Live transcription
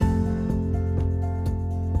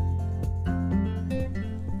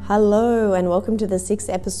Hello and welcome to the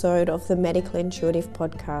 6th episode of the Medical Intuitive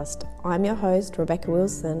Podcast. I'm your host, Rebecca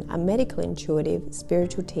Wilson, a medical intuitive,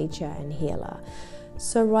 spiritual teacher and healer.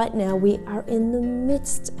 So right now we are in the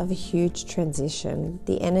midst of a huge transition.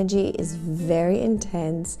 The energy is very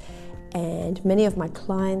intense and many of my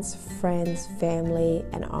clients, friends, family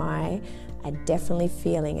and I are definitely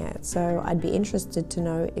feeling it. So I'd be interested to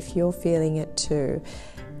know if you're feeling it too,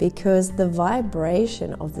 because the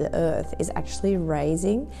vibration of the earth is actually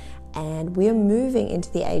raising and we are moving into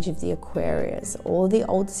the age of the Aquarius. All the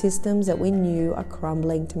old systems that we knew are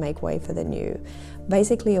crumbling to make way for the new.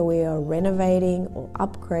 Basically, we are renovating or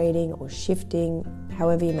upgrading or shifting,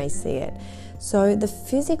 however you may see it. So the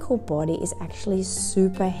physical body is actually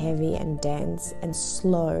super heavy and dense and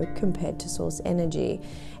slow compared to source energy.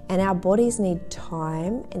 And our bodies need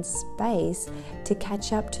time and space to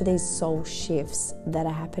catch up to these soul shifts that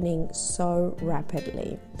are happening so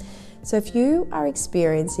rapidly. So if you are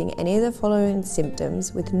experiencing any of the following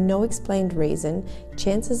symptoms with no explained reason,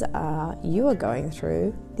 chances are you are going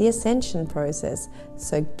through the ascension process.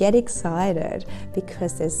 So get excited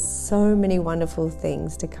because there's so many wonderful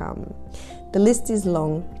things to come. The list is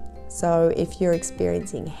long. So if you're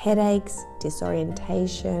experiencing headaches,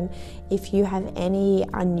 disorientation, if you have any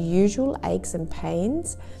unusual aches and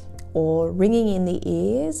pains or ringing in the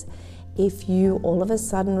ears, if you all of a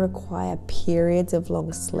sudden require periods of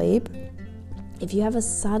long sleep, if you have a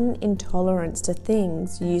sudden intolerance to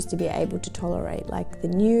things you used to be able to tolerate, like the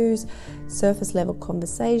news, surface level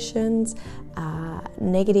conversations,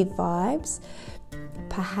 negative vibes,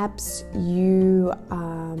 perhaps you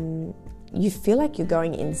feel like you're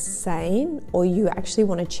going insane or you actually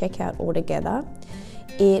want to check out altogether.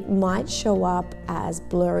 It might show up as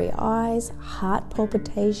blurry eyes, heart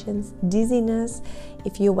palpitations, dizziness.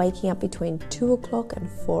 If you're waking up between 2 o'clock and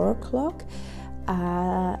 4 o'clock,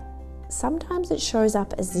 sometimes it shows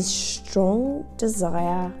up as this strong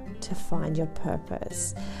desire to find your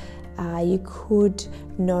purpose. You could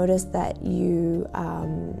notice that you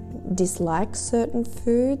dislike certain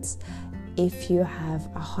foods. If you have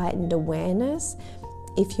a heightened awareness,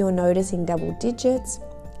 if you're noticing double digits,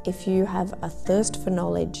 if you have a thirst for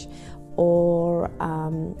knowledge, or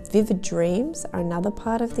vivid dreams are another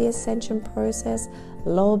part of the ascension process,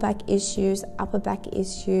 lower back issues, upper back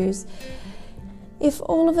issues. If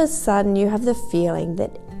all of a sudden you have the feeling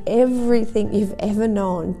that everything you've ever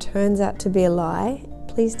known turns out to be a lie,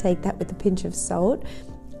 please take that with a pinch of salt.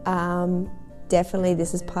 Definitely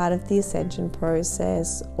this is part of the ascension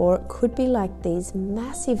process, or it could be like these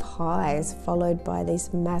massive highs followed by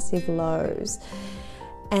these massive lows.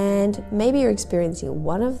 And maybe you're experiencing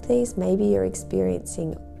one of these, maybe you're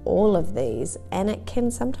experiencing all of these, and it can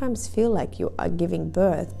sometimes feel like you are giving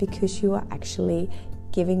birth because you are actually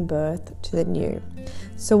giving birth to the new.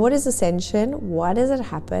 So what is ascension? Why does it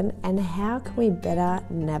happen? And how can we better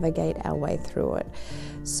navigate our way through it?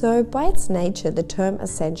 So by its nature, the term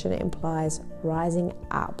ascension implies rising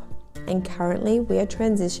up. And currently we are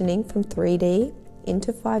transitioning from 3D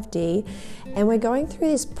into 5D, and we're going through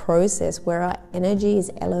this process where our energy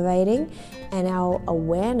is elevating and our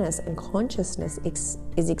awareness and consciousness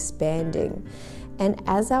is expanding. And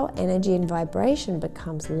as our energy and vibration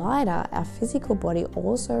becomes lighter, our physical body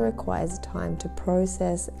also requires time to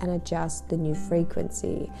process and adjust the new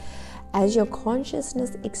frequency. As your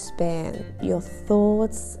consciousness expands, your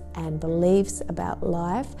thoughts and beliefs about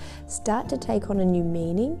life start to take on a new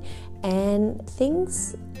meaning, and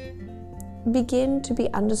things begin to be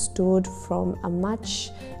understood from a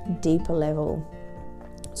much deeper level.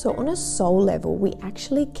 So on a soul level, we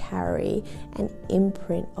actually carry an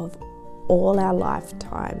imprint of all our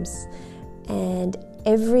lifetimes, and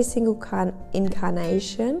every single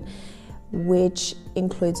incarnation, which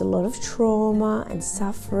includes a lot of trauma and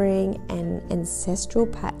suffering and ancestral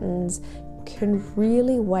patterns, can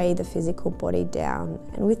really weigh the physical body down.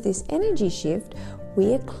 And with this energy shift,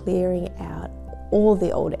 we are clearing out all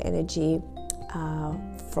the old energy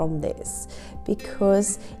from this,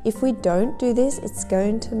 because if we don't do this, it's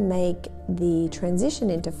going to make the transition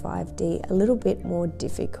into 5D a little bit more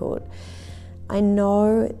difficult. I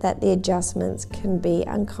know that the adjustments can be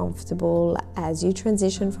uncomfortable as you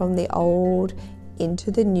transition from the old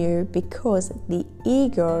into the new, because the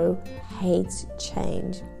ego hates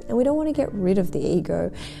change, and we don't want to get rid of the ego.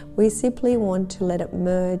 We simply want to let it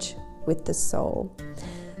merge with the soul.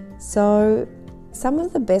 So some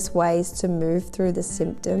of the best ways to move through the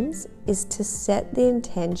symptoms is to set the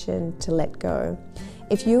intention to let go.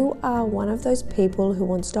 If you are one of those people who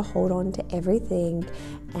wants to hold on to everything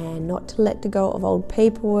and not to let go of old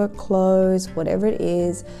paperwork, clothes, whatever it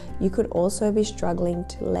is, you could also be struggling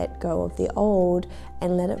to let go of the old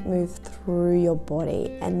and let it move through your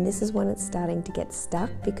body. And this is when it's starting to get stuck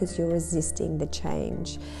because you're resisting the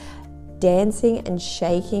change. Dancing and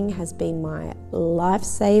shaking has been my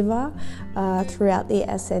lifesaver throughout the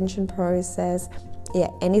ascension process. Yeah,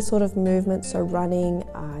 any sort of movement, so running,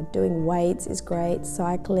 doing weights is great,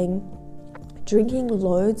 cycling. Drinking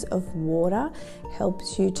loads of water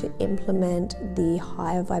helps you to implement the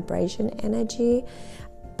higher vibration energy.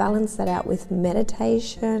 Balance that out with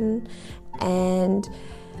meditation. And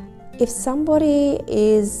if somebody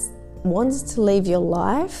wants to leave your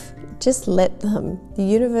life, just let them. The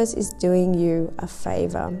universe is doing you a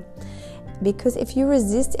favor. Because if you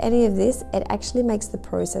resist any of this, it actually makes the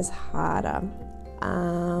process harder.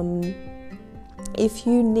 If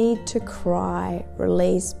you need to cry,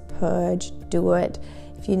 release, purge, do it.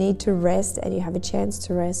 If you need to rest and you have a chance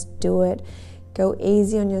to rest, do it. Go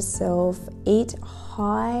easy on yourself. Eat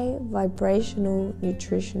high vibrational,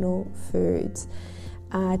 nutritional foods.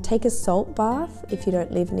 Take a salt bath if you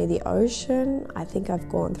don't live near the ocean. I think I've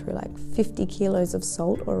gone through like 50 kilos of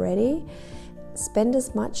salt already. Spend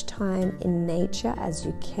as much time in nature as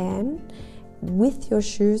you can, with your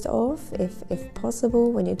shoes off, if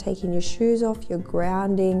possible. When you're taking your shoes off, you're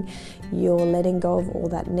grounding, you're letting go of all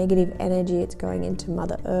that negative energy. It's going into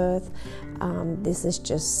Mother Earth. This is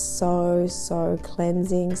just so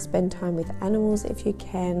cleansing. Spend time with animals if you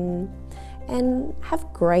can, and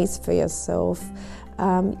have grace for yourself.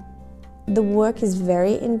 The work is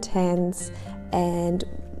very intense, and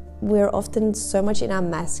we're often so much in our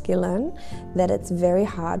masculine that it's very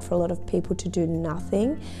hard for a lot of people to do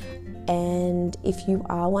nothing. And if you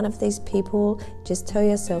are one of these people, just tell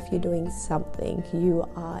yourself you're doing something. You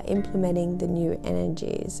are implementing the new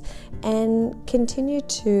energies, and continue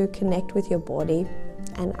to connect with your body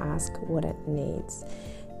and ask what it needs.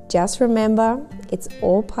 Just remember, it's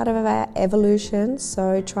all part of our evolution,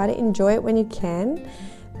 so try to enjoy it when you can.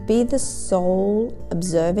 Be the soul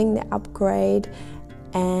observing the upgrade,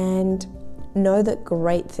 and know that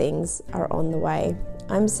great things are on the way.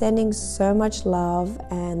 I'm sending so much love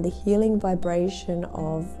and the healing vibration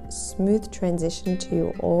of smooth transition to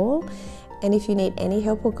you all. And if you need any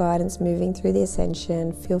help or guidance moving through the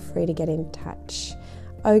ascension, feel free to get in touch.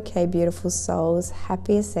 Okay, beautiful souls,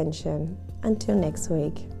 happy ascension. Until next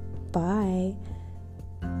week. Bye.